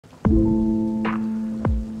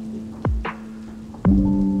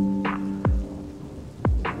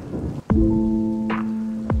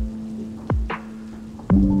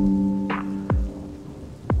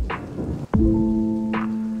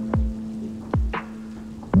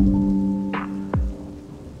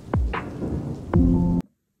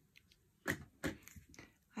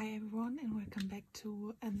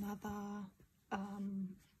To another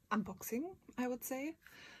unboxing, I would say.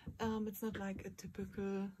 It's not like a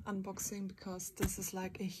typical unboxing because this is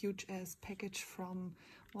like a huge ass package from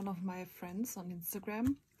one of my friends on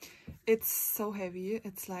Instagram. It's so heavy.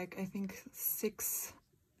 It's like, I think 6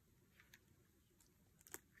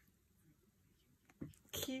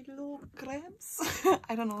 kilograms.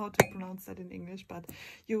 I don't know how to pronounce that in English, but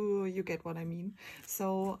you get what I mean.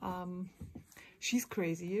 So she's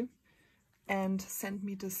crazy and sent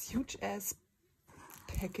me this huge ass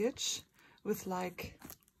package with like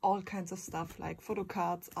all kinds of stuff, like photo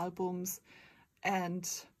cards, albums, and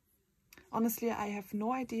honestly I have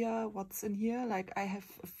no idea what's in here. Like I have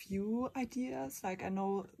a few ideas, like I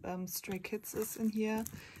know Stray Kids is in here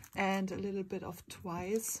and a little bit of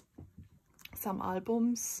Twice, some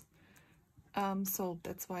albums, so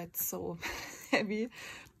that's why it's so heavy,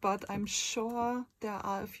 but I'm sure there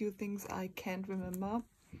are a few things I can't remember.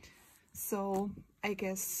 So I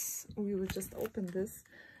guess we will just open this.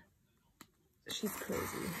 She's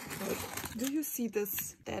crazy. Like, do you see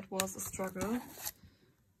this? That was a struggle.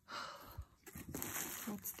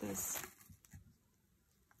 What's this?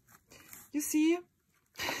 You see?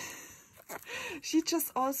 She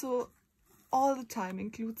just also all the time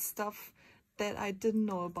includes stuff that I didn't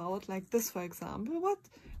know about. Like this, for example. What?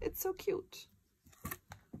 It's so cute.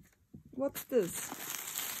 What's this?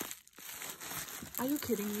 Are you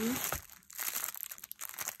kidding me?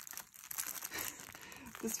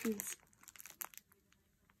 This feels...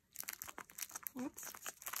 What?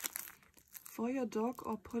 For your dog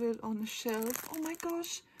or put it on a shelf? Oh my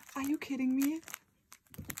gosh! Are you kidding me?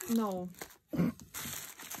 No.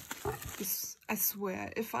 This, I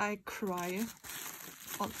swear, if I cry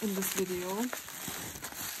in this video,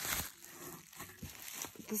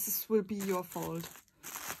 this will be your fault.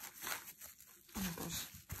 Oh my gosh.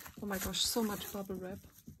 Oh my gosh, so much bubble wrap.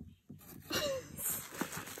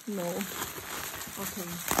 No. Okay.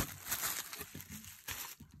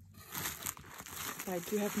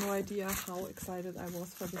 Like, you have no idea how excited I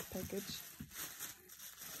was for this package.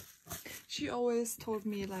 She always told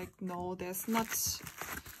me, like, no, there's not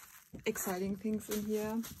exciting things in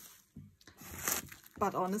here.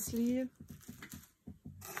 But honestly,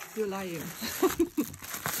 you're lying.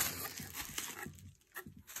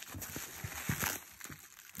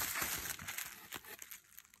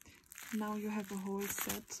 Now you have a whole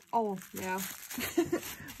set. Oh, yeah.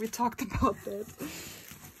 We talked about that.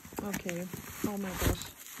 Okay. Oh my gosh.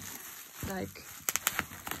 Like,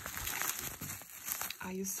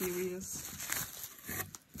 are you serious?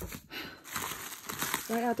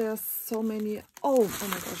 Why are there so many? Oh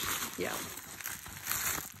my gosh. Yeah.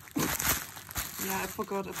 Yeah, I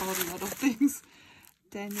forgot about a lot of things.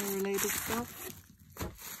 Daniel related stuff.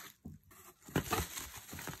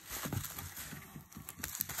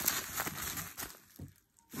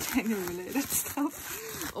 Daniel related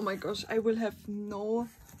stuff. Oh my gosh, I will have no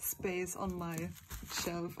space on my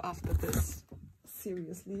shelf after this.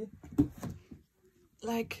 Seriously.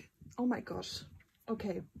 Like, oh my gosh.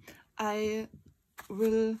 Okay, I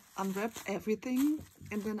will unwrap everything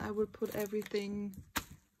and then I will put everything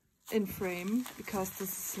in frame because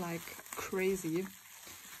this is like crazy.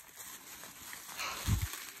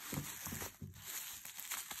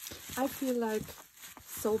 I feel like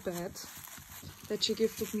so bad that she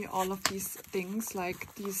gifted me all of these things,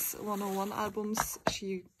 like these 101 albums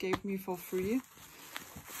she gave me for free,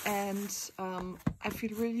 and I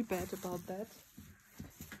feel really bad about that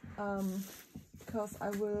because I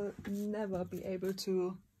will never be able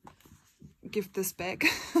to give this back.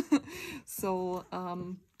 So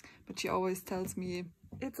but she always tells me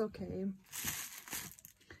it's okay,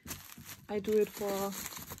 I do it for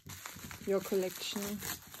your collection.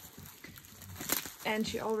 And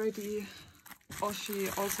she already, or she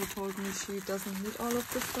also told me she doesn't need all of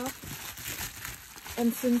this stuff.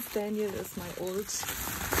 And since Daniel is my old,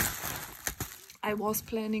 I was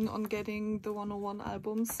planning on getting the 101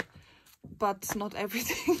 albums, but not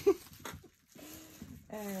everything.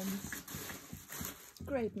 And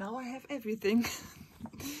great, now I have everything.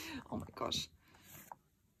 Oh my gosh.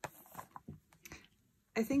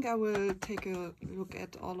 I think I will take a look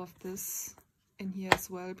at all of this in here as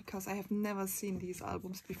well, because I have never seen these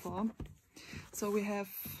albums before. So we have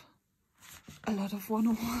a lot of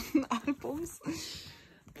 101 albums.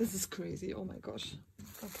 This is crazy. Oh my gosh.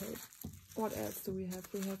 Okay, what else do we have?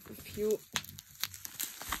 We have a few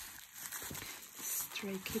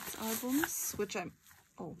Stray Kids albums, which I'm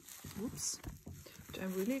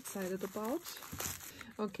really excited about.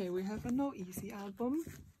 Okay, we have a No Easy album.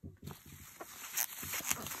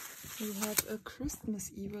 We have a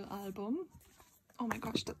Christmas Evil album. Oh my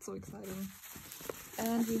gosh, that's so exciting.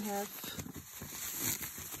 And we have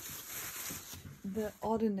the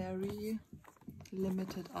Ordinary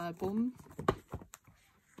limited album.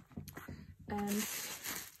 And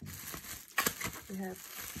we have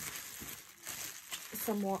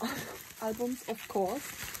some more albums, of course.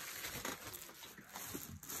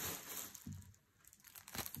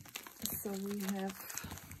 So we have,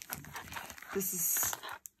 this is,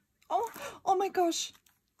 oh my gosh,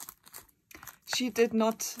 she did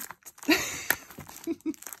not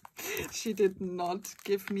she did not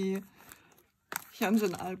give me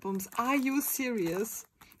Hyunjin albums. Are you serious?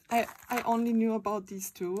 I only knew about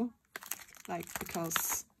these two, like,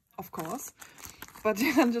 because of course, but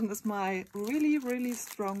Hyunjin is my really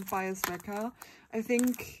strong bias wrecker. I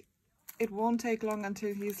think it won't take long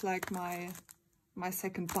until he's like my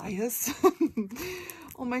second bias.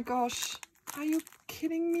 Oh my gosh, are you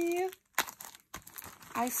kidding me?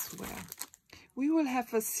 I swear we will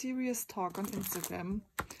have a serious talk on Instagram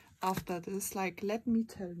after this, like, let me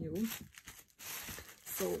tell you.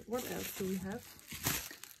 So what else do we have?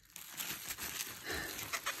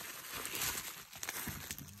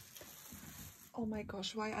 Oh my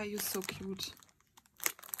gosh, why are you so cute?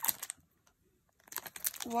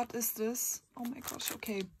 What is this? Oh my gosh,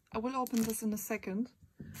 okay, I will open this in a second.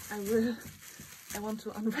 I want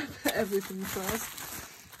to unwrap everything first.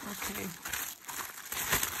 Okay.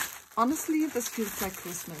 Honestly, this feels like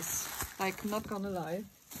Christmas. Like, not gonna lie.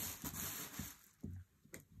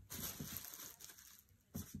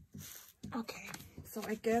 Okay, so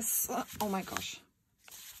I guess, oh my gosh.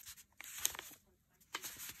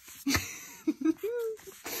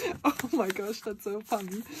 Oh my gosh, that's so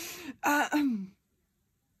funny.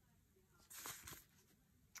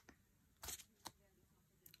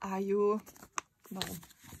 Are you? No.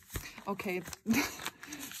 Okay,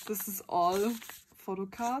 this is all photo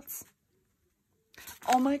cards.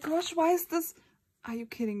 Oh my gosh, why is this? Are you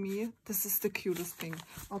kidding me? This is the cutest thing.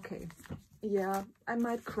 Okay, yeah, I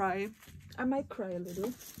might cry. I might cry a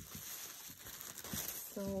little.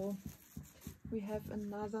 So we have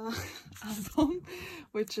another album,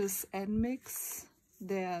 which is NMIX.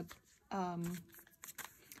 They're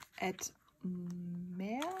at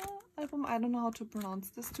Mehr album. I don't know how to pronounce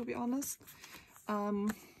this, to be honest.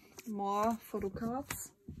 More photo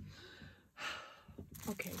cards.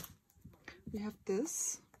 Okay, we have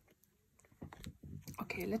this.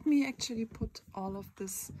 Okay, let me actually put all of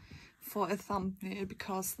this for a thumbnail,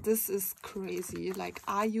 because this is crazy. Like,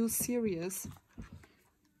 are you serious?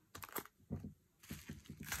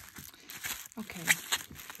 Okay,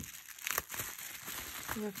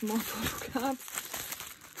 we have more photo cards.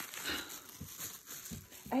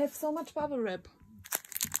 I have so much bubble wrap.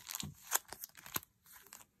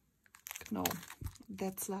 No,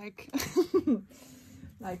 that's like,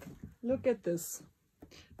 like, look at this.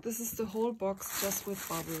 This is the whole box just with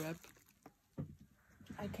bubble wrap.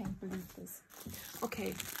 I can't believe this.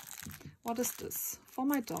 Okay, what is this? For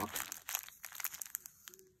my dog.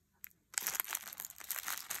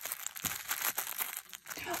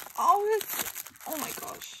 Oh, it's, oh my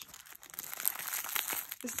gosh.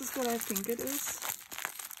 Is this what I think it is?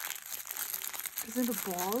 Is it a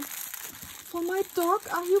ball? For my dog?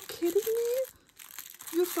 Are you kidding me?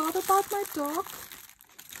 You thought about my dog?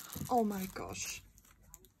 Oh my gosh.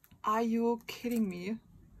 Are you kidding me?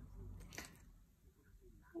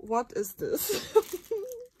 What is this?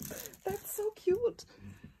 That's so cute.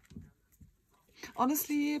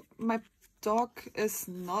 Honestly, my dog is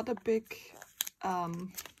not a big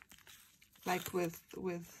like with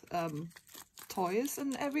toys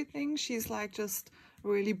and everything. She's like just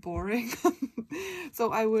really boring.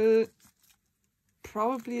 So I will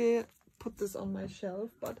probably put this on my shelf,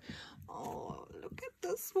 but oh, look at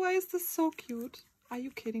this. Why is this so cute? Are you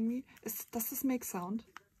kidding me? Does this make sound?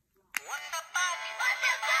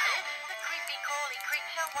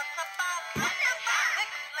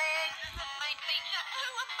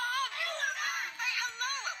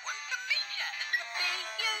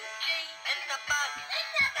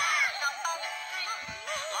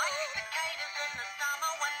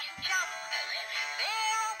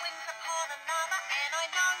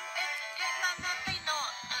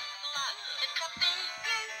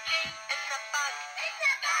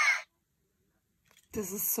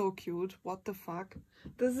 This is so cute. What the fuck?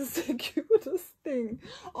 This is the cutest thing.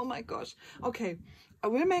 Oh my gosh. Okay, I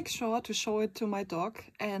will make sure to show it to my dog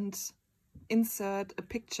and insert a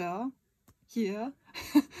picture here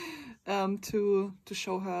to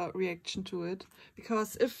show her reaction to it.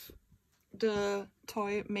 Because if the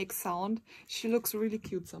toy makes sound, she looks really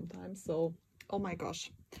cute sometimes. So, oh my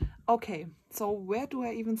gosh. Okay, so where do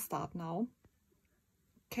I even start now?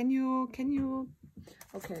 Can you?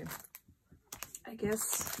 Okay. I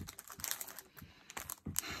guess,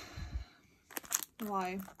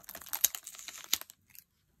 why?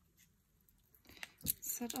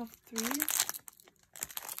 Set of 3.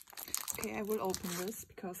 Okay, I will open this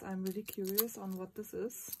because I'm really curious on what this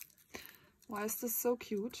is. Why is this so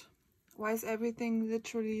cute? Why is everything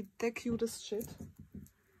literally the cutest shit?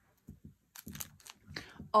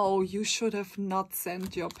 Oh, you should have not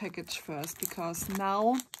sent your package first, because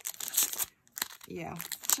now, yeah,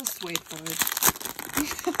 just wait for it.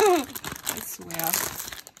 I swear.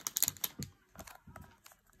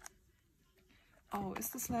 Oh, is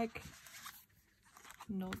this like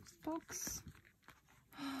notebooks?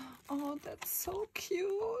 Oh, that's so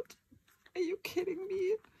cute. Are you kidding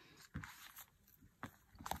me?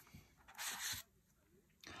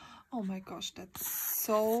 Oh my gosh, that's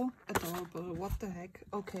so adorable. What the heck?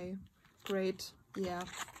 Okay, great. Yeah,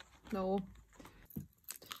 no.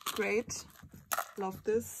 Great. Love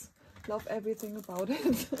this. Love everything about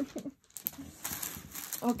it.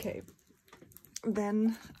 Okay,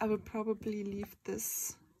 then I will probably leave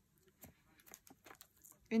this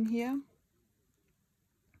in here.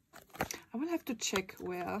 I will have to check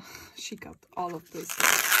where she got all of this.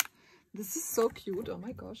 This is so cute. Oh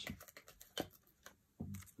my gosh.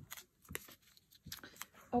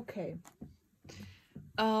 Okay.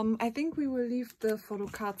 I think we will leave the photo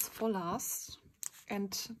cards for last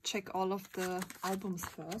and check all of the albums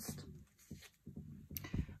first.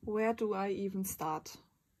 Where do I even start?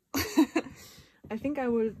 I think I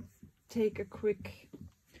will take a quick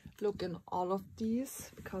look in all of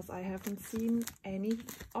these because I haven't seen any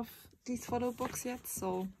of these photo books yet.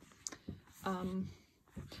 So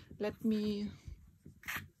let me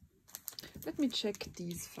check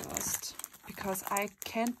these first, because I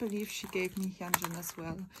can't believe she gave me Hyunjin as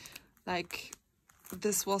well. Like,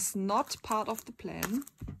 this was not part of the plan.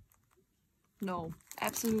 No,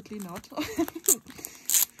 absolutely not.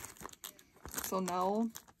 So now,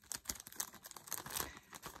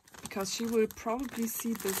 because she will probably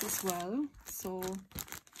see this as well, so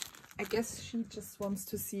I guess she just wants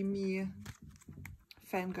to see me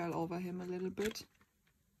fangirl over him a little bit.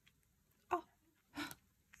 Oh,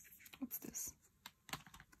 what's this?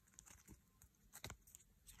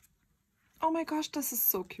 Oh my gosh, this is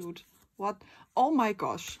so cute. What? Oh my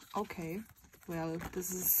gosh. Okay, well,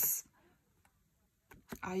 this is...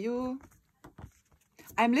 Are you...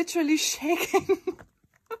 I'm literally shaking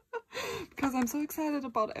because I'm so excited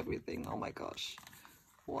about everything. Oh my gosh.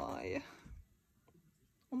 Why?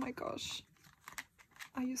 Oh my gosh.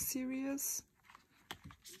 Are you serious?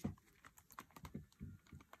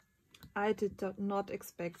 I did not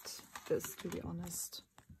expect this, to be honest.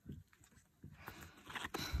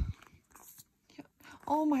 Yeah.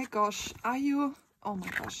 Oh my gosh. Are you... Oh my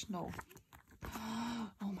gosh, no.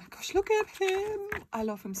 Oh my gosh, look at him. I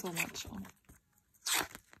love him so much. Oh.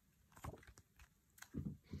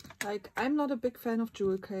 Like, I'm not a big fan of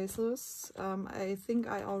jewel cases. I think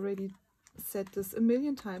I already said this a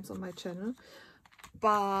million times on my channel,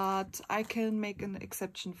 but I can make an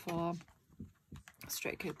exception for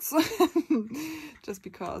Stray Kids. Just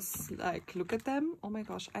because, like, look at them. Oh my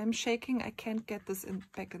gosh, I'm shaking. I can't get this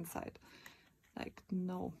back inside. Like,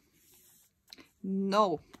 no.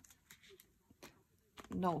 No.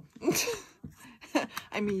 No.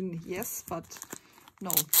 I mean, yes, but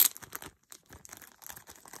no.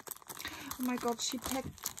 Oh my god, she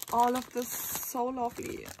packed all of this so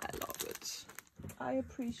lovely. I love it. I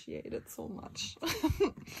appreciate it so much.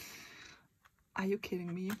 Are you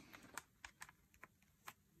kidding me?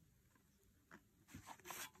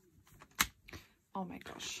 Oh my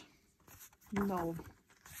gosh. No.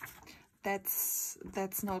 That's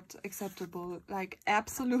not acceptable. Like,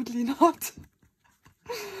 absolutely not.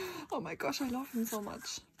 Oh my gosh, I love him so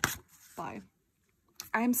much. Bye.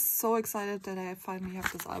 I'm so excited that I finally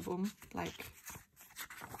have this album. Like,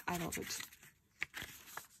 I love it.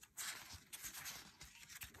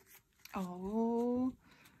 Oh.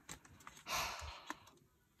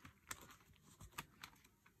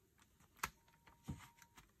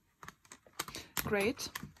 Great.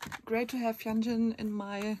 Great to have Hyunjin in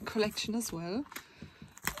my collection as well.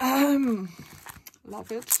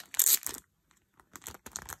 Love it.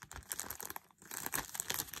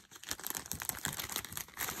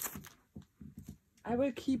 I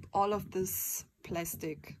will keep all of this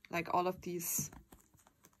plastic, like all of these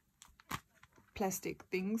plastic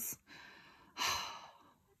things.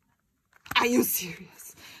 Are you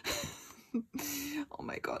serious? Oh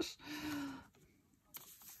my gosh.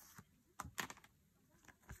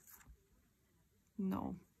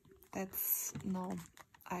 No, that's no.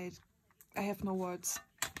 I have no words.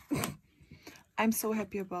 I'm so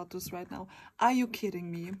happy about this right now. Are you kidding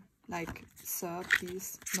me? Like, sir,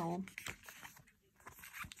 please, no.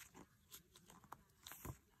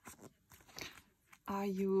 Are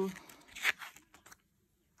you?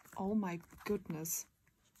 Oh my goodness.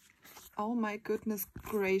 Oh my goodness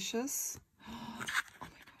gracious. Oh my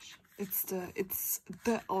gosh. It's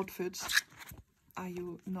the outfit. Are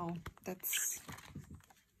you? No, that's...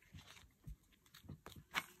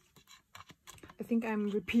 I think I'm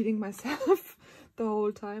repeating myself the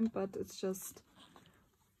whole time, but it's just...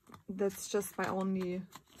 That's just my only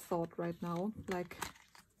thought right now. Like,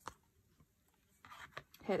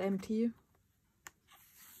 head empty.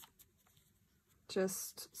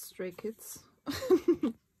 Just Stray Kids.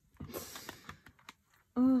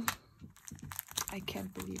 Oh, I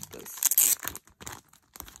can't believe this.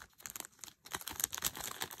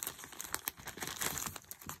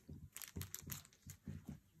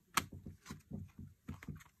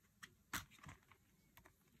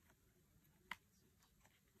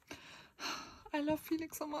 I love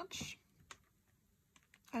Felix so much.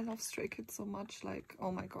 I love Stray Kids so much. Like,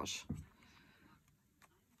 oh my gosh.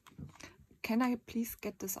 Can I please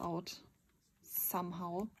get this out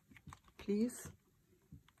somehow? Please?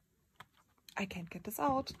 I can't get this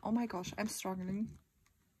out. Oh my gosh, I'm struggling.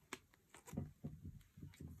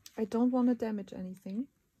 I don't want to damage anything.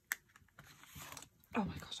 Oh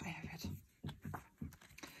my gosh, I have it.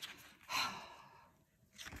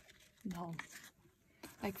 No.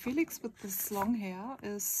 Like, Felix with this long hair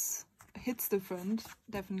hits different,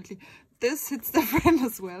 definitely. This hits different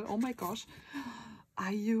as well. Oh my gosh.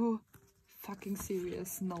 Are you fucking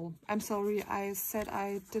serious? No. I'm sorry. I said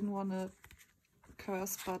I didn't want to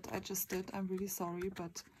curse, but I just did. I'm really sorry,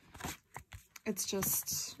 but it's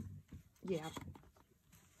just... yeah.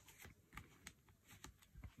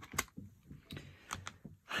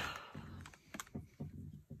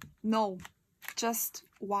 No. Just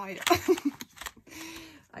why?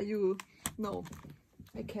 Are you... No.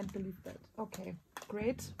 I can't believe that. Okay,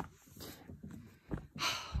 great.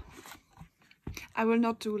 I will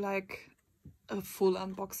not do like a full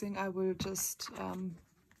unboxing. I will just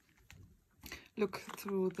look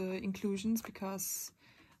through the inclusions because,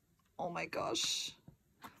 oh my gosh.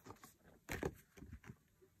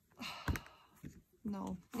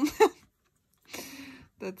 No.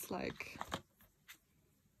 That's like,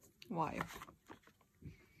 why?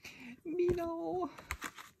 Mino.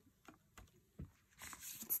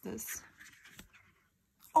 What's this?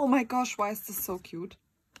 Oh my gosh, why is this so cute?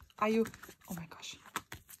 Are you... Oh my gosh.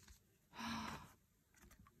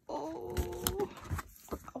 Oh,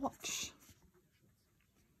 ouch.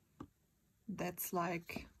 That's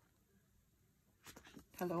like...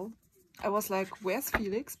 Hello? I was like, where's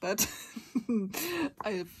Felix? But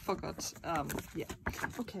I forgot. Yeah.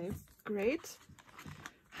 Okay, great.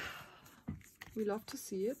 We love to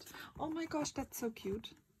see it. Oh my gosh, that's so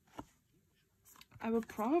cute. I will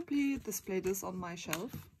probably display this on my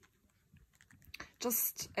shelf.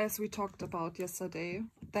 Just as we talked about yesterday,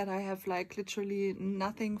 that I have like literally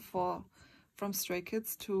nothing from Stray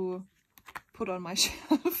Kids to put on my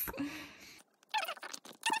shelf.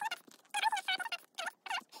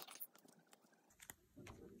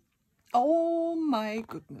 Oh my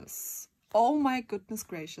goodness. Oh my goodness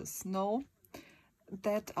gracious. No,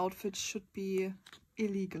 that outfit should be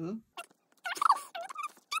illegal.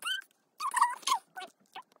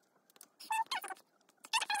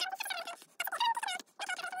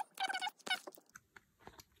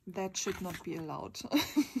 That should not be allowed.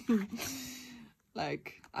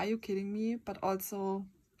 Like, are you kidding me? But also,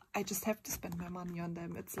 I just have to spend my money on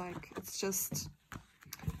them. It's like, it's just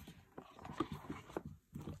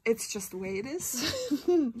the way it is.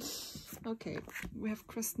 Okay, we have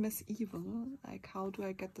Christmas Evil. Like, how do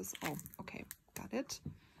I get this? Oh, okay, got it.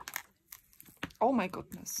 Oh my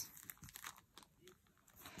goodness.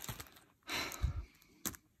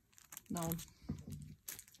 No.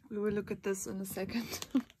 We will look at this in a second.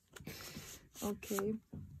 Okay,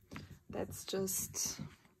 that's just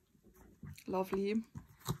lovely.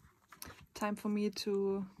 Time for me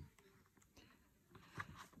to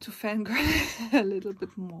fangirl a little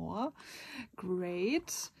bit more.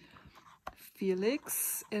 Great.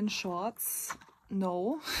 Felix in shorts.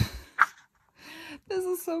 No. This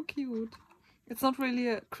is so cute. It's not really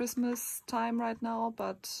a Christmas time right now,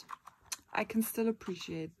 but I can still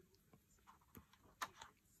appreciate.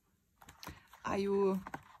 Are you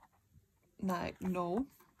like, no?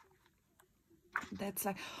 That's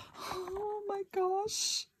like, oh my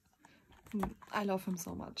gosh. I love him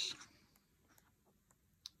so much.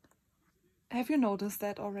 Have you noticed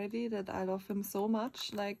that already, that I love him so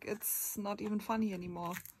much? Like, it's not even funny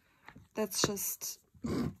anymore. That's just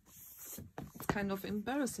kind of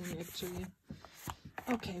embarrassing, actually.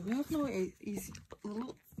 Okay, we have no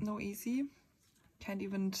easy. Can't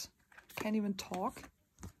even talk.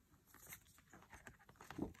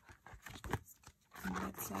 And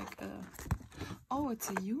that's like a, oh, it's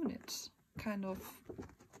a unit kind of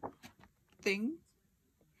thing.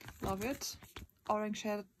 Love it. Orange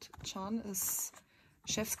Haired Chan is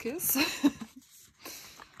chef's kiss.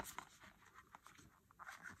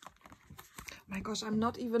 My gosh, I'm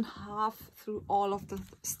not even half through all of the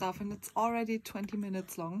stuff and it's already 20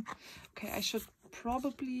 minutes long. Okay, I should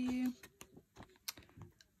probably,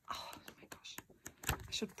 oh my gosh,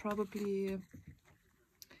 I should probably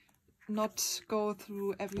not go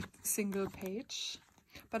through every single page,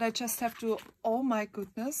 but I just have to, oh my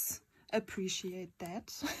goodness, appreciate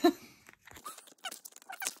that.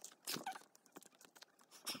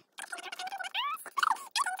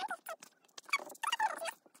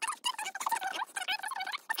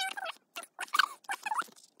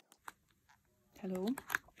 Hello.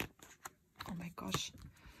 Oh my gosh.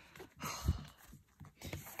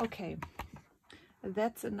 Okay,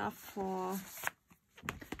 that's enough for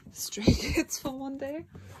Stray Kids for one day.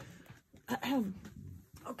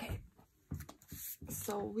 Okay,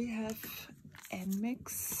 so we have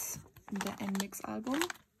NMIX, the NMIX album,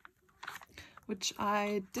 which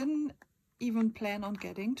I didn't even plan on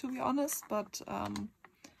getting, to be honest, but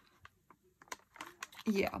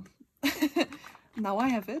yeah. Now I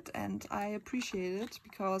have it and I appreciate it,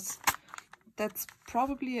 because that's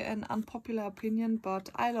probably an unpopular opinion, but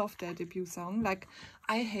I love their debut song. Like,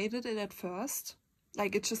 I hated it at first,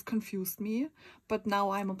 like it just confused me, but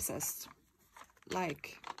now I'm obsessed.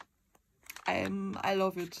 Like, I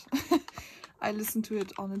love it. I listen to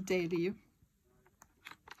it on a daily.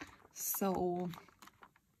 So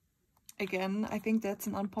again, I think that's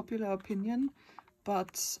an unpopular opinion,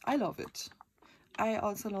 but I love it. I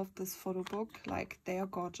also love this photo book. Like, they are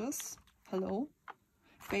gorgeous. Hello.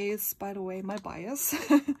 Bay is, by the way, my bias.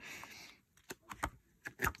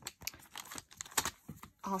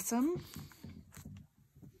 Awesome.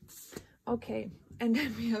 Okay, and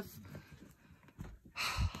then we have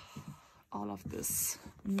all of this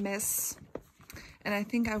mess. And I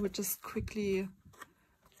think I would just quickly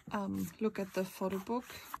look at the photo book.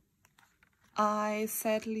 I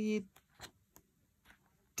sadly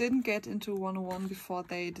didn't get into 101 before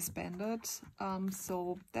they disbanded,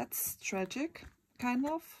 so that's tragic, kind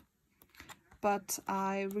of. But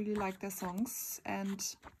I really like their songs, and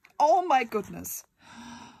oh my goodness,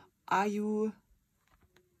 are you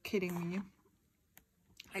kidding me?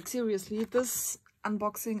 Like, seriously, this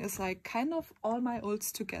unboxing is like kind of all my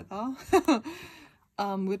olds together.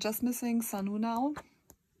 We're just missing Sanu now.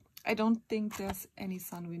 I don't think there's any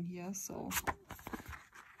Sanu in here, so,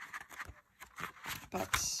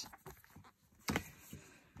 but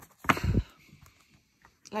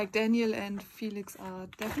like Daniel and Felix are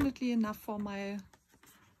definitely enough for my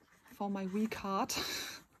weak heart.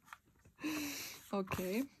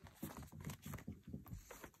 Okay.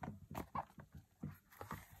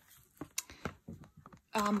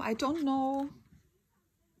 I don't know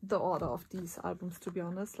the order of these albums, to be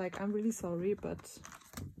honest. Like, I'm really sorry, but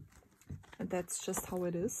that's just how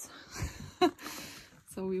it is.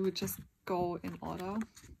 So we would just go in order.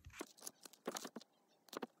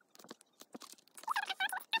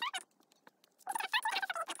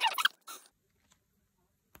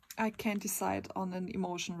 I can't decide on an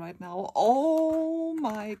emotion right now. Oh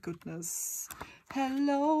my goodness.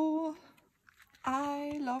 Hello.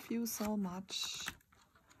 I love you so much.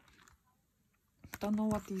 Don't know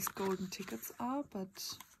what these golden tickets are,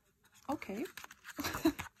 but okay.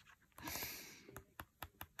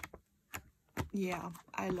 Yeah,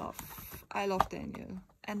 I love Daniel.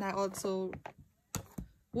 And I also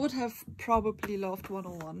would have probably loved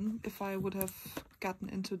 101 if I would have gotten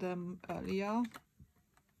into them earlier.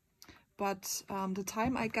 But the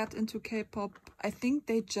time I got into K-pop, I think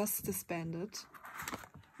they just disbanded.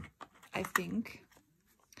 I think.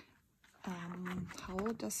 How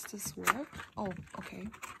does this work? Oh, okay.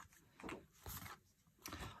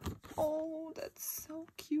 Oh, that's so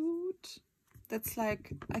cute. That's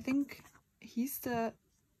like, I think he's the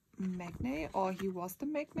magnate, or he was the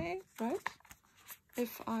magnate, right?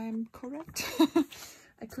 If I'm correct.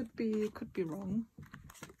 I could be wrong.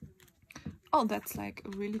 Oh, that's like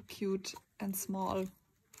a really cute and small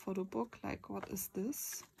photo book. Like, what is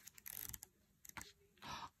this?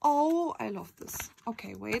 Oh, I love this.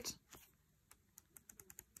 Okay, wait.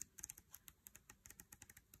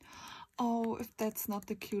 Oh, if that's not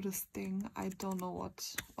the cutest thing, I don't know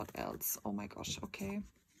what else. Oh my gosh, okay.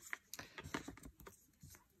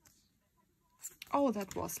 Oh,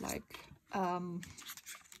 that was like kind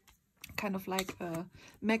of like a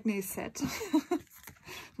magnet set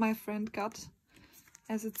my friend got,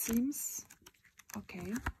 as it seems.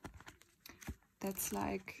 Okay, that's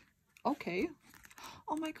like, okay.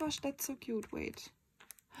 Oh my gosh, that's so cute. Wait.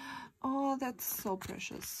 Oh, that's so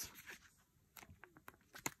precious.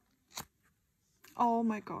 Oh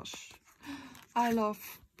my gosh, I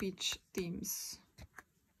love beach themes.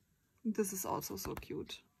 This is also so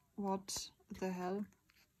cute. What the hell?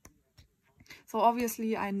 So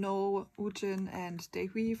obviously I know Woojin and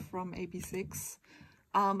Daehui from AB6.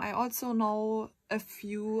 I also know a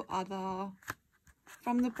few other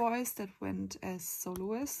from the boys that went as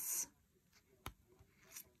soloists,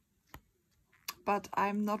 but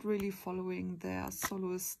I'm not really following their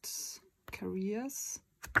soloist careers,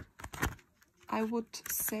 I would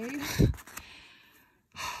say.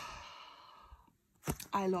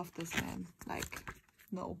 I love this man, like,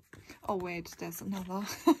 no. Oh wait, there's another.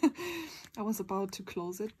 I was about to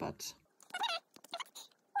close it, but...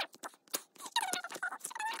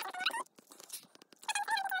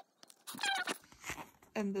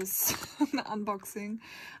 And this unboxing.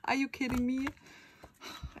 Are you kidding me?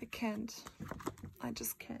 I can't. I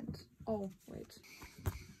just can't. Oh, wait.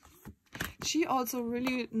 She also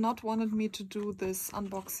really not wanted me to do this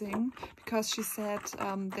unboxing because she said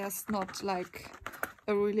there's not like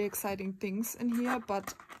a really exciting things in here,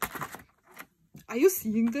 but are you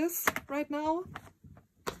seeing this right now?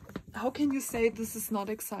 How can you say this is not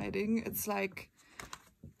exciting? It's like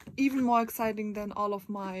even more exciting than all of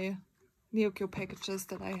my Neokyo packages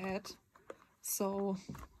that I had. So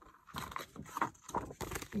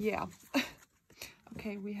yeah.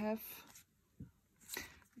 Okay, we have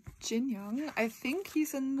Jin Young. I think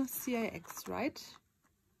he's in CIX, right?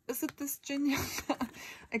 Is it this Jin Young?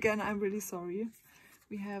 Again, I'm really sorry.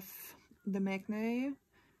 We have the Magne.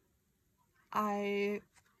 I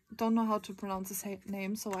don't know how to pronounce his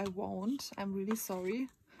name, so I won't. I'm really sorry.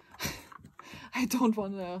 I don't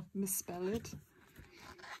want to misspell it.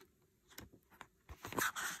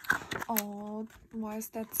 Oh, why is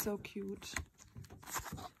that so cute?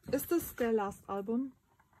 Is this their last album?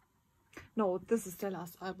 No, this is their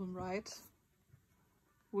last album, right?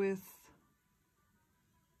 With...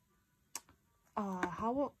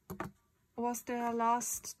 how was their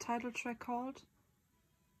last title track called?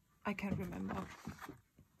 I can't remember.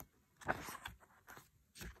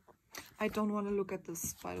 I don't want to look at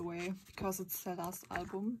this, by the way, because it's their last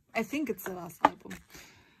album. I think it's their last album.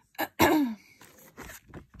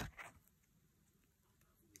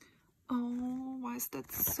 Oh, why is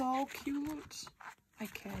that so cute? I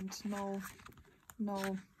can't. No.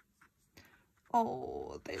 No.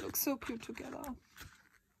 Oh, they look so cute together.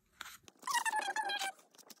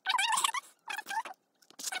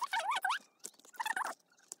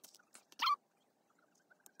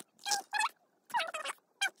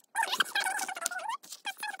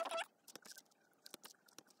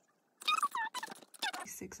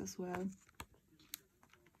 Six as well.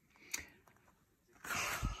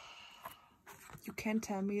 You can't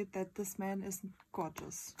tell me that this man isn't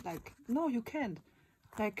gorgeous. Like, no, you can't.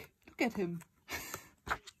 Like, look at him.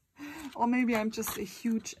 Or maybe I'm just a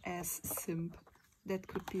huge ass simp. That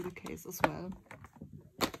could be the case as well.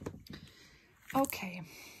 Okay.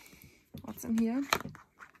 What's in here?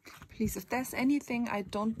 Please, if there's anything I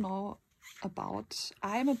don't know about,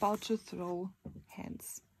 I'm about to throw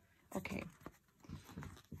hands. Okay.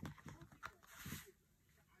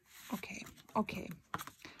 Okay. Okay.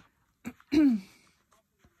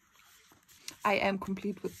 I am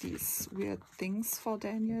complete with these weird things for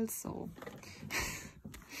Daniel, so...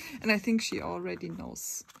 And I think she already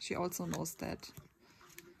knows. She also knows that.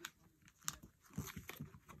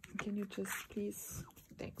 Can you just please...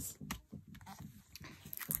 Thanks.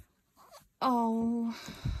 Oh,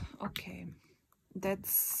 okay.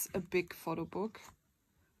 That's a big photo book.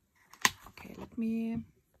 Okay, let me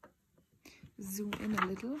zoom in a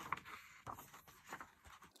little.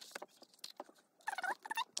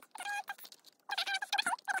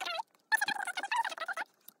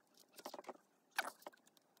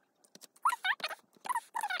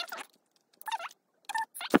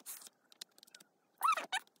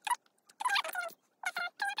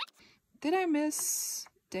 Did I miss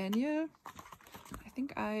Daniel? I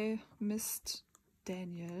think I missed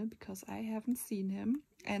Daniel because I haven't seen him.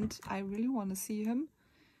 and I really want to see him.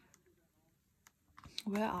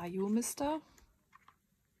 Where are you, mister?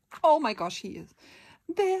 Oh my gosh, he is.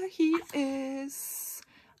 There he is.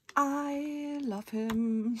 I love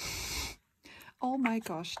him. Oh my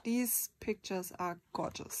gosh, these pictures are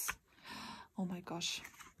gorgeous. Oh my gosh.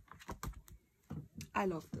 I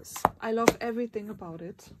love this. I love everything about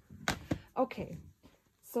it. Okay,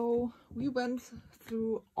 so we went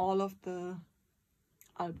through all of the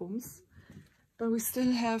albums, but we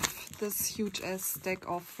still have this huge ass stack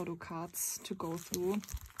of photo cards to go through.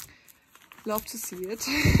 Love to see it.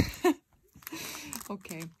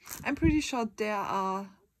 Okay, I'm pretty sure there are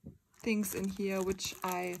things in here which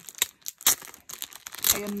I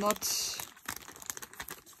am not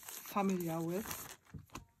familiar with.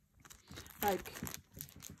 Like,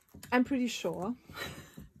 I'm pretty sure.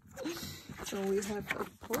 So we have a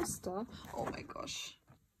poster. Oh my gosh.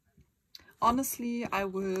 Honestly, I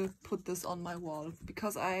will put this on my wall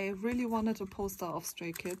because I really wanted a poster of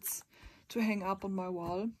Stray Kids to hang up on my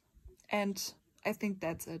wall. And I think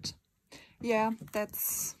that's it. Yeah,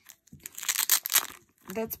 that's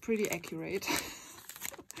pretty accurate.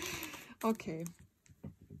 Okay.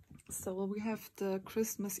 So we have the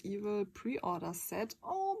Christmas Evil pre-order set.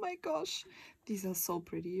 Oh my gosh, these are so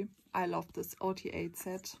pretty. I love this OT8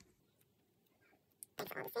 set.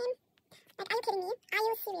 It's all the same. Like, are you kidding me? Are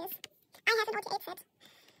you serious? I have an OT8 set.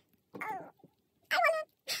 Oh, I wanna...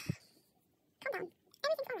 Calm down.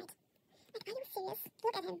 Everything's alright. Like, are you serious?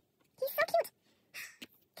 Look at him. He's so cute.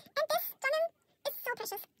 And this Johnny is so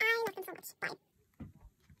precious. I love him so much. Bye.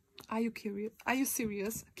 Are you curious? Are you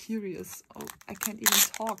serious? Curious. Oh, I can't even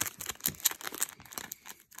talk.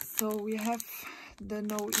 So we have the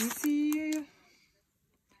No Easy.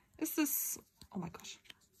 Is this... Oh my gosh.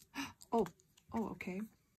 Oh, okay.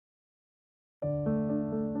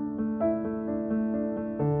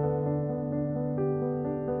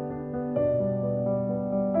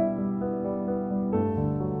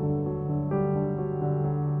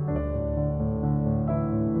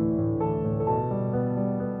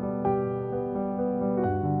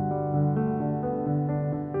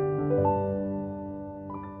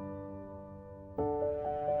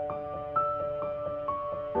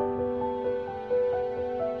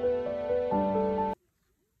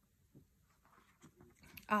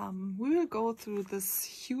 We will go through this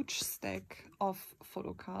huge stack of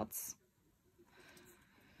photo cards.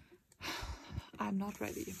 I'm not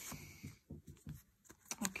ready.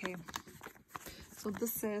 Okay, so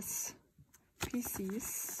this says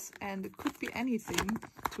PCs, and it could be anything,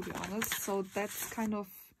 to be honest. So that's kind of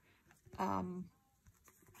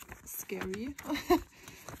scary.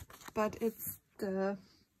 But it's the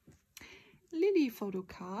Lily photo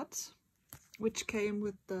card, which came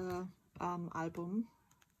with the album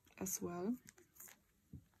as well.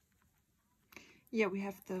 Yeah, we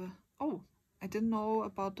have the... Oh, I didn't know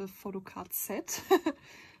about the photo card set.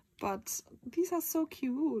 But these are so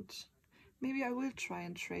cute. Maybe I will try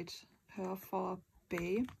and trade her for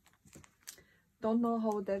Bay. Don't know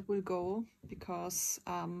how that will go, because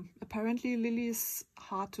apparently Lily is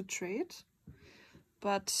hard to trade.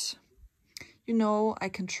 But, you know, I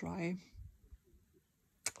can try.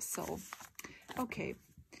 So, okay.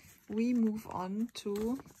 We move on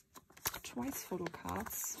to Twice photo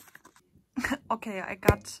cards. Okay, I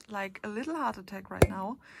got like a little heart attack right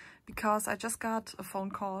now because I just got a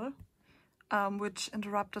phone call which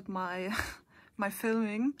interrupted my my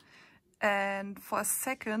filming, and for a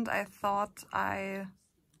second I thought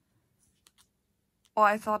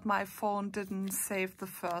my phone didn't save the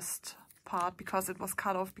first part because it was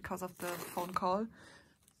cut off because of the phone call.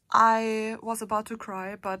 I was about to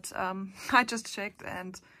cry, but I just checked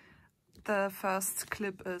and the first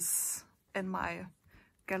clip is in my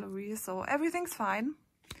gallery, so everything's fine.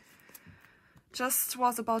 Just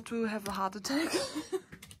was about to have a heart attack.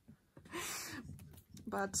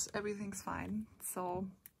 But everything's fine. So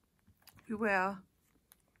we were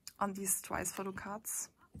on these Twice photo cards.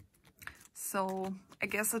 So I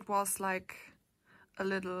guess it was like a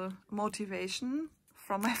little motivation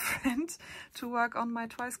from my friend to work on my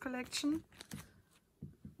Twice collection.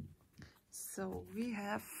 So we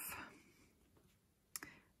have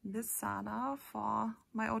this Sana for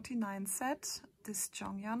my OT9 set, this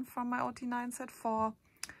Jonghyun from my OT9 set for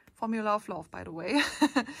Formula of Love, by the way.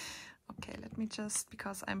 Okay, let me just,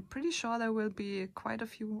 because I'm pretty sure there will be quite a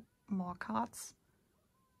few more cards.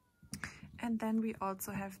 And then we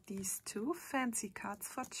also have these two fancy cards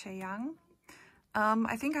for Chaeyoung.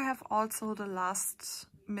 I think I have also the last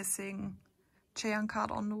missing Chaeyoung card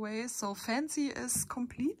on the way, so fancy is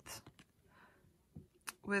complete.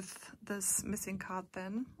 with this missing card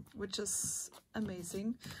then, which is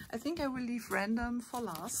amazing. I think I will leave random for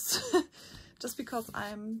last, just because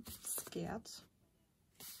I'm scared.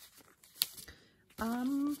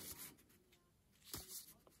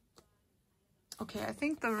 Okay, I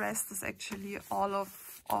think the rest is actually all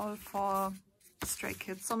for Stray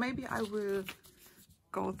Kids. So maybe I will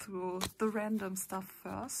go through the random stuff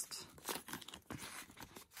first.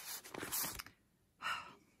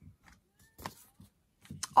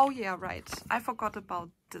 Oh yeah, right. I forgot about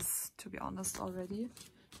this, to be honest, already,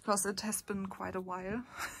 because it has been quite a while.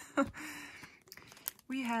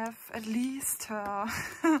 We have at least her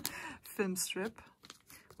film strip,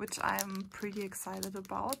 which I'm pretty excited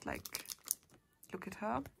about. Like, look at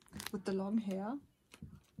her with the long hair.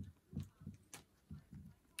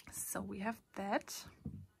 So we have that.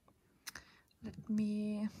 Let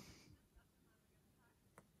me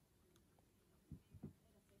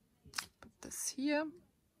put this here.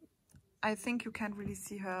 I think you can't really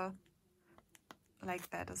see her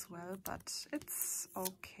like that as well, but it's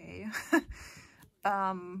okay.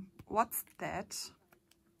 What's that?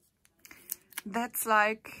 That's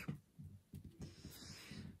like,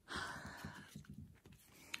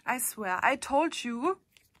 I swear, I told you,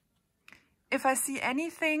 if I see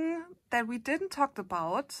anything that we didn't talk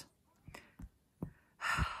about,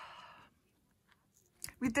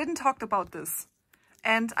 we didn't talk about this,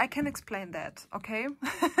 and I can explain that, okay?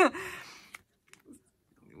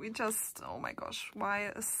 We just, oh my gosh,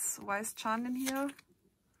 why is Chan in here?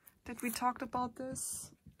 Did we talk about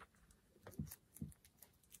this?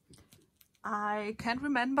 I can't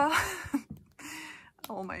remember.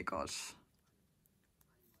 Oh my gosh.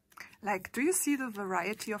 Like, do you see the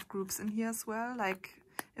variety of groups in here as well? Like,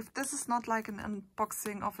 if this is not like an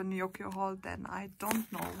unboxing of a Nyokyo haul, then I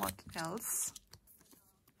don't know what else.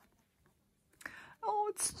 Oh,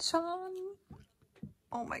 it's Chan.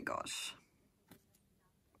 Oh my gosh.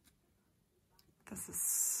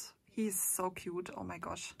 He's so cute. Oh my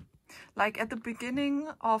gosh. Like at the beginning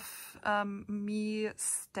of me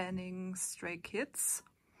standing Stray Kids,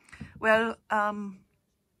 well,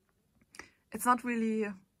 it's not really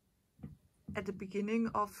at the beginning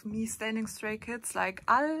of me standing Stray Kids. Like,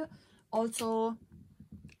 I also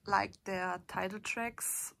liked their title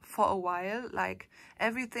tracks for a while. Like,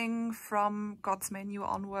 everything from God's Menu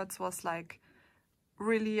onwards was like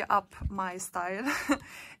really up my style.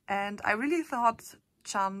 And I really thought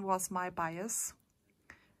Chan was my bias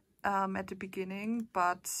at the beginning,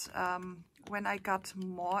 but when I got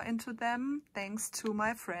more into them, thanks to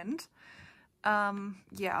my friend,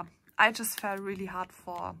 yeah, I just fell really hard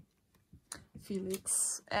for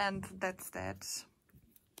Felix, and that's that.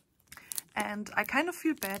 And I kind of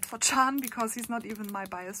feel bad for Chan because he's not even my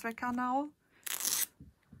bias wrecker now,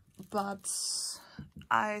 but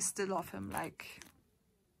I still love him. Like,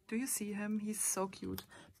 do you see him? He's so cute.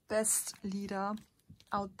 Best leader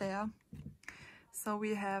out there. So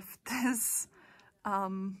we have this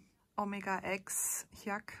Omega X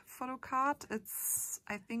Hyak photo card.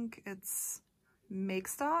 I think it's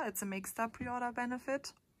Makestar. It's a Makestar pre-order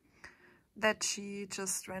benefit that she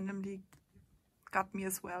just randomly got me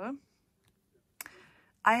as well.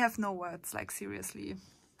 I have no words, like, seriously.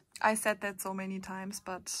 I said that so many times,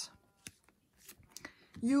 but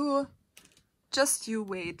you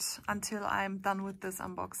wait until I'm done with this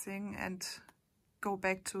unboxing and go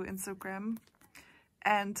back to Instagram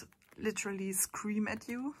and literally scream at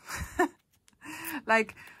you.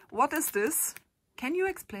 Like, what is this? Can you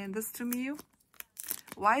explain this to me?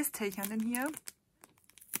 Why is Taehyun in here?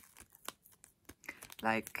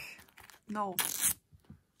 Like, no.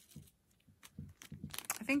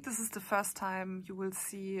 I think this is the first time you will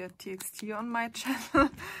see a TXT on my channel,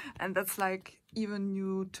 and that's like even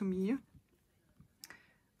new to me.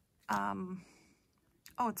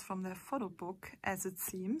 Oh, it's from their photo book, as it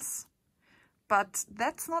seems. But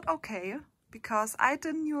that's not okay, because I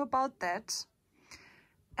didn't know about that.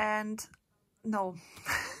 And no,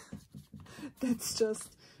 that's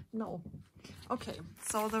just, no. Okay,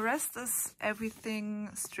 so the rest is everything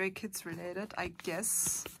Stray Kids related, I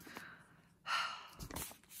guess.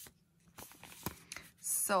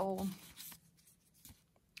 So,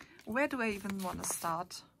 where do I even want to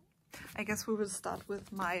start? I guess we will start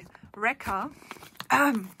with my wrecker.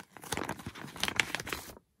 Oh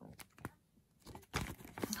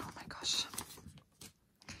my gosh.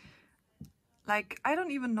 Like, I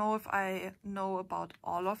don't even know if I know about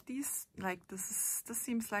all of these. Like, this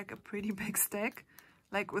seems like a pretty big stack,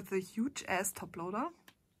 like with a huge ass top loader.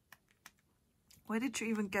 Where did you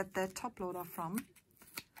even get that top loader from?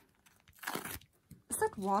 Is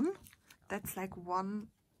that one? That's like one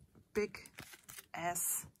big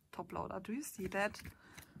ass top loader. Do you see that?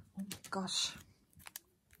 Gosh.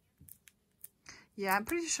 Yeah, I'm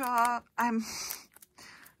pretty sure I'm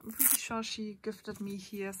pretty sure she gifted me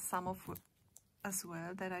here some of as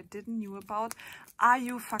well that I didn't knew about. Are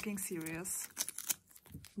you fucking serious?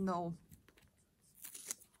 No.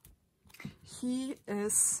 He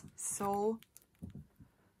is so...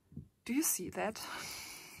 Do you see that?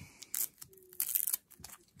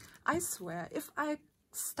 I swear, if I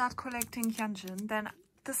start collecting Hyunjin, then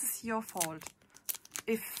this is your fault.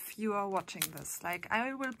 If you are watching this, like,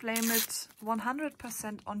 I will blame it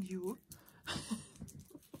 100% on you.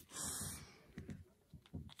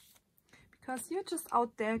 Because you're just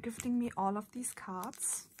out there gifting me all of these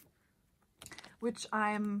cards, which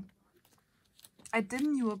I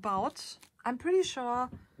didn't knew about. I'm pretty sure...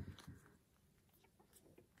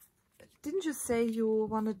 Didn't you say you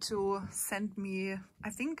wanted to send me, I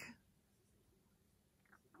think...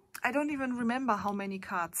 I don't even remember how many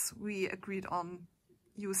cards we agreed on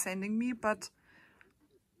you sending me, but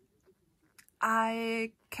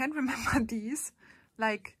I can't remember these.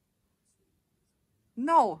 Like,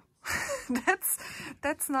 no,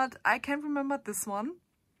 that's not, I can't remember this one.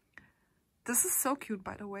 This is so cute,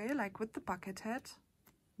 by the way, like with the bucket head.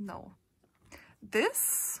 No.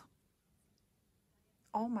 This,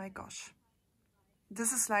 oh my gosh.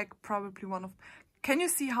 This is like probably one of, can you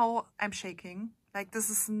see how I'm shaking? Like, this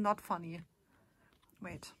is not funny.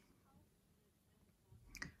 Wait.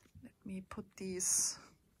 Let me put these,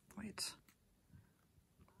 wait.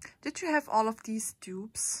 Did you have all of these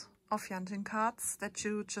dupes of Hyunjin cards that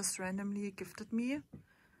you just randomly gifted me?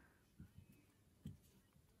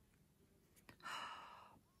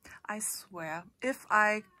 I swear, if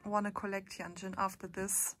I want to collect Hyunjin after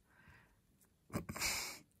this,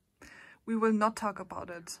 we will not talk about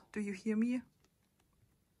it. Do you hear me?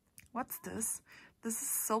 What's this? This is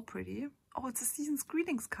so pretty. Oh, it's a Season's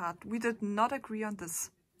Greetings card. We did not agree on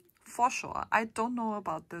this. For sure. I don't know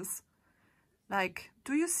about this. Like,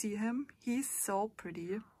 do you see him? He's so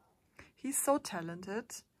pretty. He's so talented.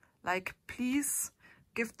 Like, please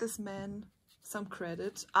give this man some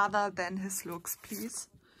credit other than his looks, please.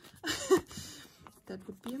 That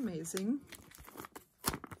would be amazing.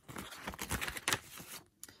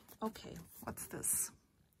 Okay, what's this?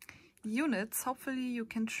 Units. Hopefully you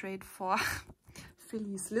can trade for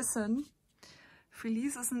Felice. Listen,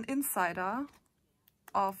 Felice is an insider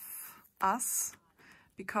of us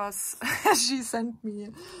because she sent me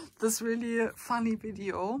this really funny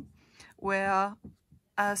video where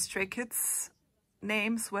Stray Kids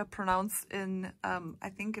names were pronounced in, I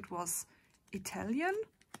think it was Italian,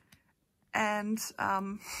 and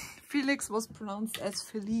Felix was pronounced as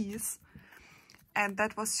Felice. And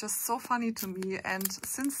that was just so funny to me. And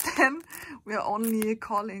since then, we're only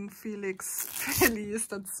calling Felix Felice.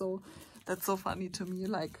 That's so funny to me.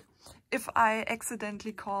 Like, if I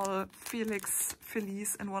accidentally call Felix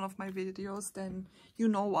Felice in one of my videos, then you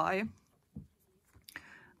know why.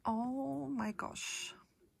 Oh my gosh.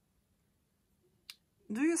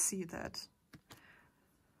 Do you see that?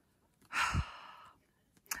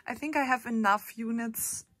 I think I have enough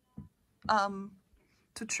units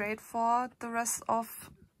to trade for the rest of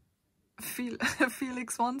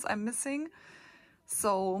Felix ones I'm missing.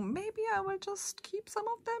 So maybe I will just keep some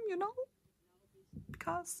of them, you know,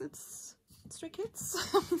 because it's Stray Kids.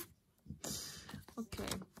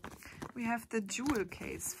 Okay, we have the jewel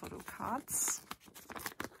case photo cards,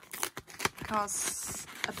 because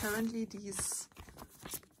apparently these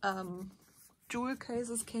jewel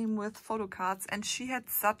cases came with photo cards, and she had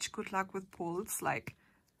such good luck with pulls, like,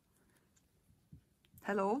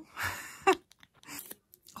 hello.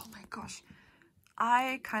 Oh my gosh,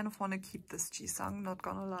 I kind of want to keep this Jisung, not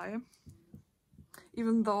gonna lie,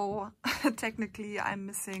 even though technically I'm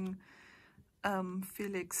missing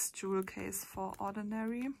Felix jewel case for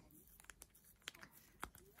Ordinary,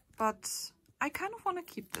 but I kind of want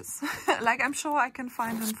to keep this. Like, I'm sure I can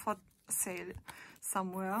find him for sale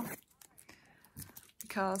somewhere,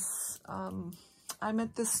 because I'm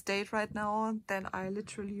at this state right now that I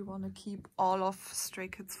literally want to keep all of Stray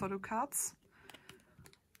Kids photo cards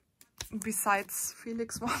besides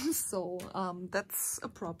Felix ones, so that's a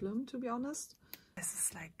problem, to be honest. This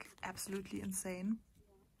is like absolutely insane.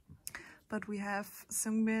 But we have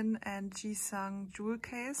Seungmin and Jisung jewel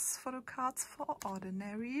case photo cards for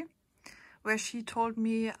Ordinary, where she told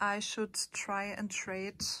me I should try and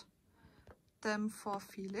trade them for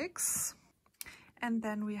Felix. And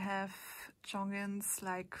then we have Jongin's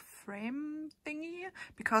like frame thingy,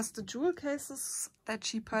 because the jewel cases that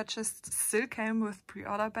she purchased still came with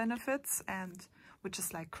pre-order benefits, and which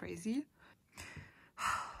is like crazy.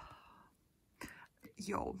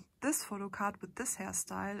 yo, this photo card with this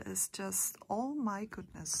hairstyle is just, oh my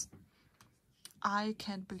goodness. I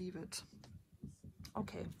can't believe it.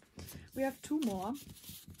 Okay, we have two more.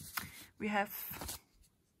 We have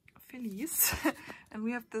Feliz and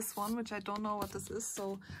we have this one, which I don't know what this is,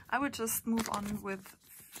 so I will just move on with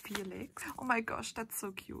Felix. Oh my gosh, that's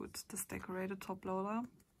so cute, this decorated top loader.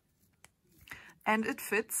 And it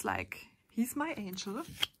fits, like, he's my angel.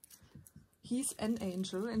 He's an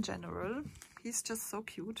angel in general. He's just so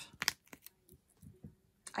cute.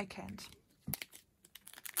 I can't.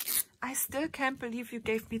 I still can't believe you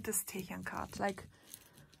gave me this Tejan card. Like,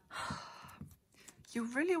 you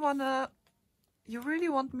really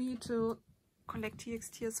want me to collect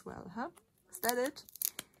TXT as well, huh? Is that it?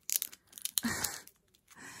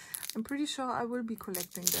 I'm pretty sure I will be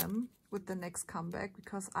collecting them with the next comeback,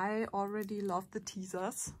 because I already love the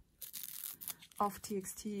teasers of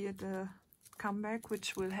TXT, the comeback,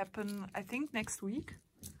 which will happen, I think, next week.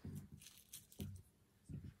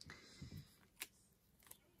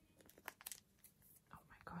 Oh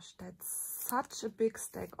my gosh, that's such a big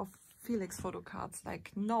stack of Felix photo cards.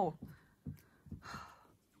 Like, no.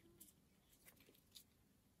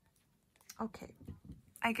 Okay,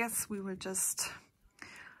 I guess we will just...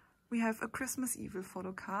 We have a Christmas Evil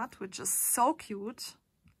photo card, which is so cute.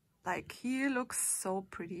 Like, he looks so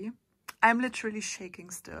pretty. I'm literally shaking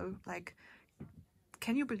still. Like,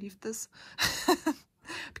 can you believe this?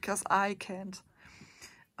 Because I can't.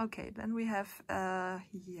 Okay, then we have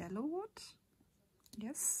Yellowwood.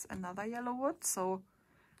 Yes, another Yellowwood. So,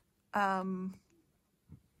 no,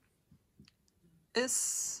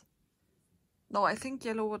 I think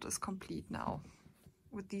Yellowwood is complete now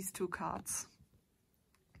with these two cards.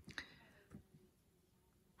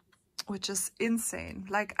 Which is insane.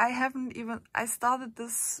 Like, I started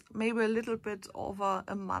this maybe a little bit over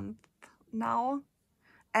a month now,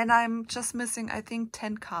 and I'm just missing, I think,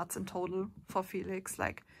 10 cards in total for Felix.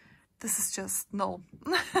 Like, this is just, no.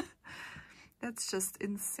 That's just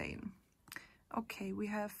insane. Okay, we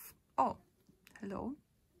have, oh, hello.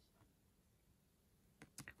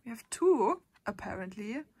 We have two,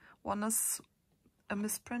 apparently. One is a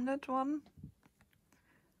misprinted one.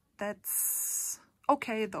 That's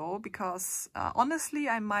okay though, because honestly,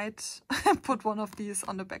 I might put one of these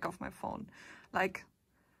on the back of my phone. Like,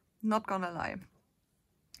 not gonna lie.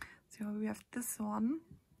 So we have this one,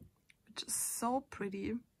 which is so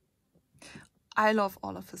pretty. I love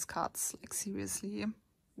all of his cards, like, seriously.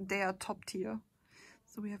 They are top tier.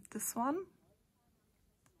 So we have this one.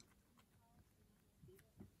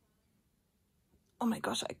 Oh my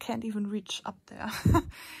gosh, I can't even reach up there.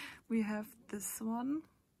 We have this one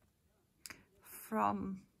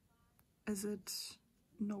from, is it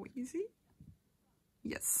No Easy?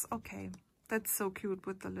 Yes, okay. That's so cute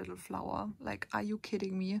with the little flower. Like, are you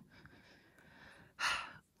kidding me?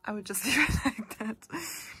 I would just leave it like that.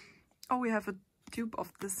 Oh, we have a dupe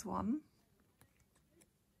of this one.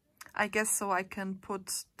 I guess so I can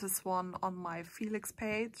put this one on my Felix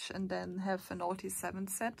page and then have an OT7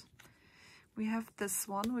 set. We have this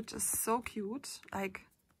one, which is so cute. Like,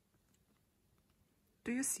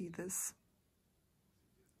 do you see this?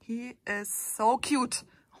 He is so cute.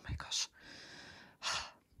 Oh my gosh.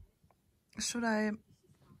 Should I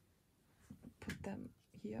put them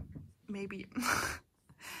here? Maybe.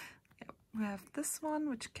 Yeah, we have this one,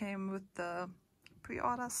 which came with the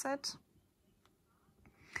pre-order set.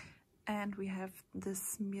 And we have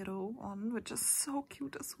this Miro one, which is so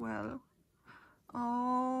cute as well.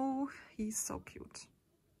 Oh, he's so cute.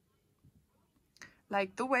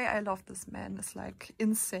 Like, the way I love this man is, like,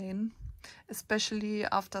 insane. Especially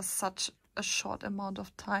after such a short amount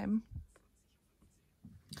of time.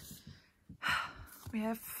 We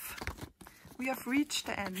have reached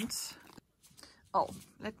the end. Oh,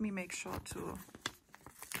 let me make sure to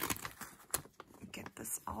get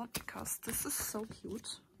this out, because this is so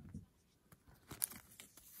cute.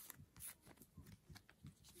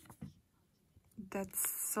 That's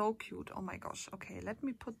so cute. Oh my gosh. Okay, let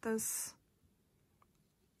me put this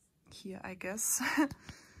here, I guess.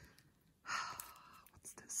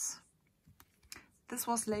 What's this? This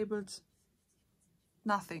was labeled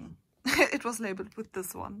nothing. It was labeled with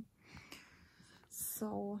this one.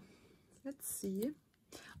 So, let's see.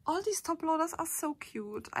 All these top loaders are so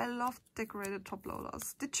cute. I love decorated top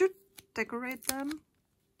loaders. Did you decorate them?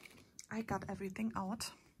 I got everything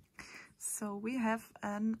out. So we have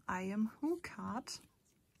an I Am Who card.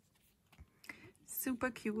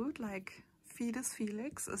 Super cute, like Fetus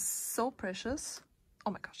Felix is so precious.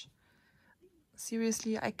 Oh my gosh.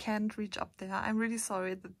 Seriously, I can't reach up there. I'm really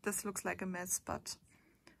sorry that this looks like a mess, but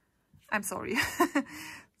I'm sorry.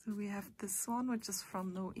 So we have this one, which is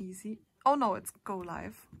from No Easy. Oh no, it's go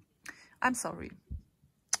live. I'm sorry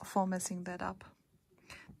for messing that up.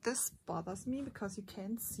 This bothers me because you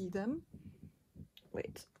can't see them.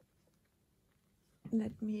 Wait.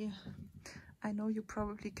 Let me... I know you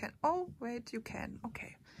probably can... Oh, wait, you can.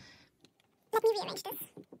 Okay. Let me rearrange this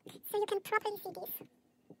so you can properly see these.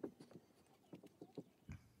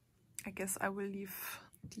 I guess I will leave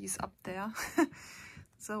these up there.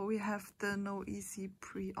 So we have the no easy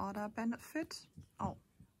pre-order benefit. Oh.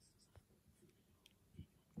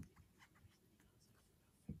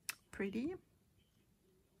 Pretty.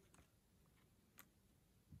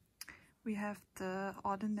 We have the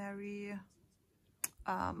ordinary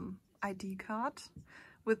ID card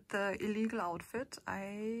with the illegal outfit.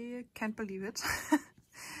 I can't believe it.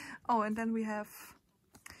 Oh, and then we have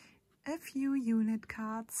a few unit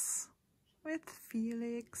cards with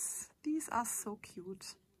Felix. These are so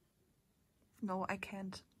cute. No, I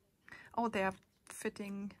can't. Oh, they're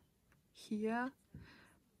fitting here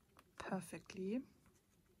perfectly.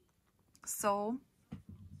 So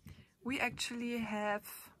we actually have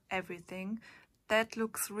everything. That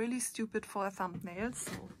looks really stupid for a thumbnail,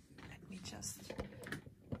 so let me just...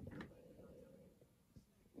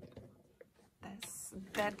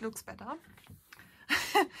 That looks better.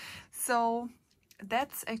 So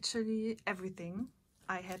that's actually everything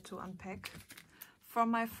I had to unpack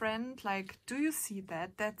from my friend. Like, do you see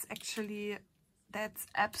that? That's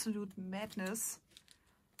absolute madness.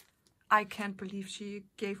 I can't believe she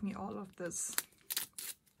gave me all of this.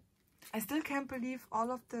 I still can't believe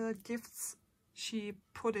all of the gifts she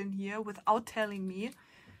put in here without telling me.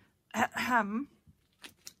 And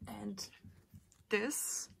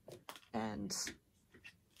this and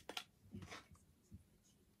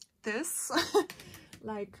this.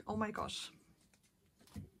 Like, oh my gosh.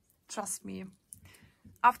 Trust me.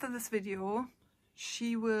 After this video,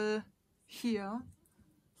 she will hear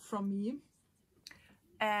from me.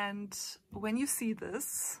 And when you see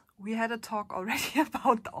this, we had a talk already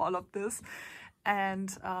about all of this.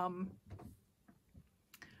 And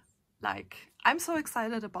like, I'm so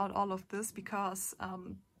excited about all of this because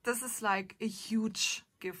this is like a huge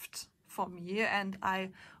gift for me and I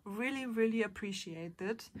really, really appreciate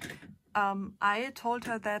it. I told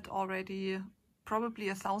her that already probably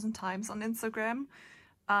 1,000 times on Instagram.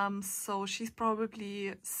 So she's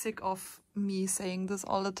probably sick of me saying this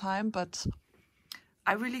all the time, but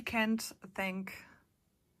I really can't thank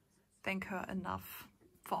her enough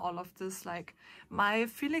for all of this. Like, my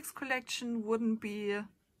Felix collection wouldn't be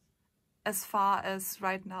as far as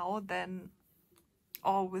right now then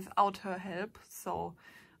or without her help. So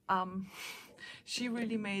she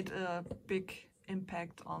really made a big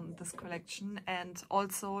impact on this collection. And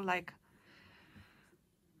also, like,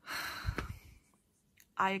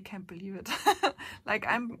 I can't believe it. Like,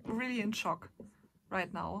 I'm really in shock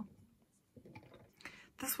right now.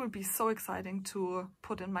 This will be so exciting to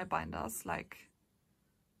put in my binders. Like,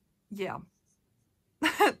 yeah.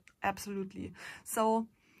 Absolutely. So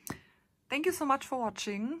thank you so much for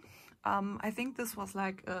watching. I think this was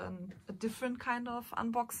like a different kind of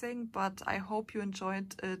unboxing, but I hope you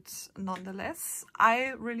enjoyed it nonetheless.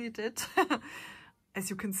 I really did,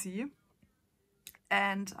 as you can see.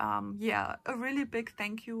 And yeah, a really big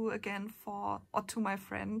thank you again to my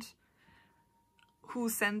friend who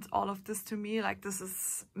sent all of this to me. Like, this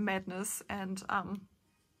is madness, and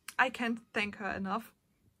I can't thank her enough.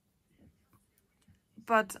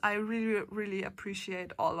 But I really, really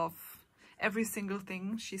appreciate every single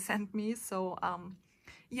thing she sent me. So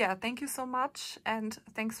yeah, thank you so much and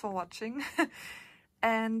thanks for watching.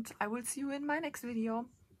 And I will see you in my next video.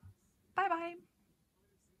 Bye bye.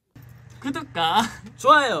 구독과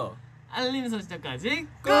좋아요, 알림 설정까지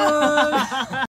꾹!